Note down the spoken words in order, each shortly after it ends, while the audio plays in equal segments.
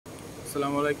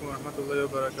Assalamualaikum warahmatullahi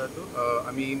wabarakatuh.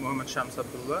 আমি মোহাম্মদ শামস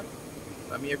আব্দুল্লাহ।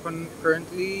 আমি এখন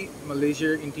কারেন্টলি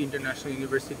মালয়েশিয়ার ইন্টারন্যাশনাল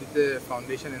ইউনিভার্সিটিতে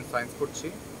ফাউন্ডেশন ইন সায়েন্স পড়ছি।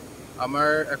 আমার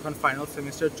এখন ফাইনাল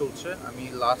সেমিস্টার চলছে। আমি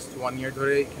লাস্ট 1 ইয়ার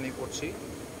ধরে এখানে পড়ছি।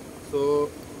 সো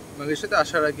মালয়েশিয়াতে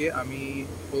আসার আগে আমি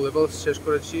ও লেভেলস শেষ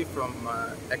করেছি ফ্রম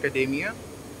একাডেমিয়া।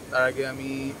 তার আগে আমি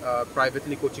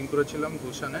প্রাইভেটলি কোচিং করেছিলাম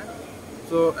গুলশানে।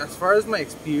 So as far as my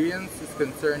experience is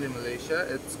concerned in Malaysia,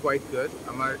 it's quite good.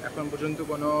 আমার এখন পর্যন্ত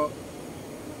কোনো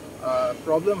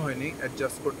প্রবলেম হয়নি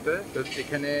অ্যাডজাস্ট করতে, কারণ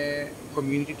এখানে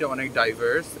কমিউনিটিটা অনেক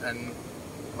ডাইভার্স অ্যান্ড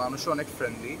মানুষও অনেক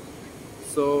ফ্রেন্ডলি।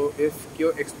 সো ইফ কেউ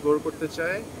এক্সপ্লোর করতে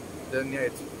চায় দেন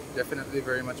it's definitely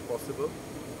very much possible.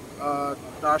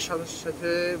 তার সাথে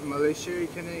সাথে মালয়েশিয়ার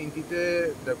এখানে ইন্ডিতে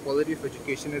the quality of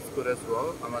education is good as well.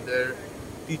 আমাদের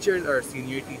teachers are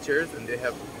senior teachers and they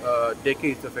have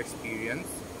decades of experience.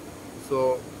 So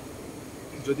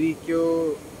যদি কেউ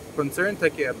concern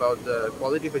থাকে about the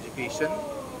quality of education,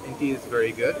 India is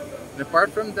very good. And apart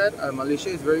from that, Malaysia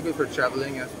is very good for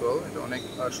traveling as well. এটা অনেক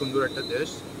সুন্দর একটা দেশ,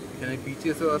 এখানে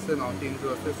beaches-ও আছে, mountains-ও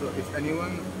আছে. So if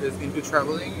anyone is into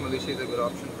traveling, Malaysia is a good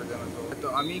option for them as well. তো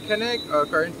আমি এখানে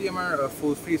currently আমার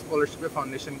full free scholarship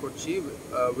foundation করছি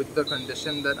with the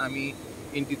condition that আমি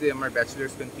into my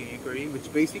bachelor's continue career, which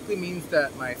basically means that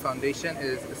my foundation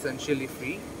is essentially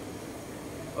free,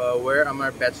 where আমার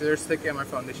bachelor's থেকে আমার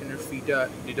foundation এর ফিটা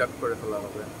ডিডাক্ট করে ফেলা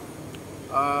হবে।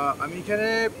 আমি এখানে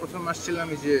প্রথম আসছিলাম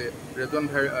এই যে রেদওয়ান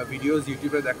ভাইয়ের ভিডিওস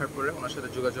ইউটিউবে দেখার পরে ওনার সাথে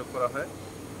যোগাযোগ করা হয়,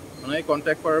 ওনাকে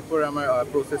কন্ট্যাক্ট করার পরে আমার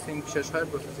প্রসেসিং শেষ হয়।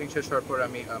 প্রসেসিং শেষ হওয়ার পরে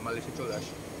আমি মালয়েশিয়া চলে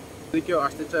আসি। যদি কেউ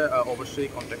আসতে চায় অবশ্যই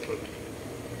কন্ট্যাক্ট করবেন।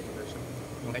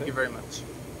 Thank you very much.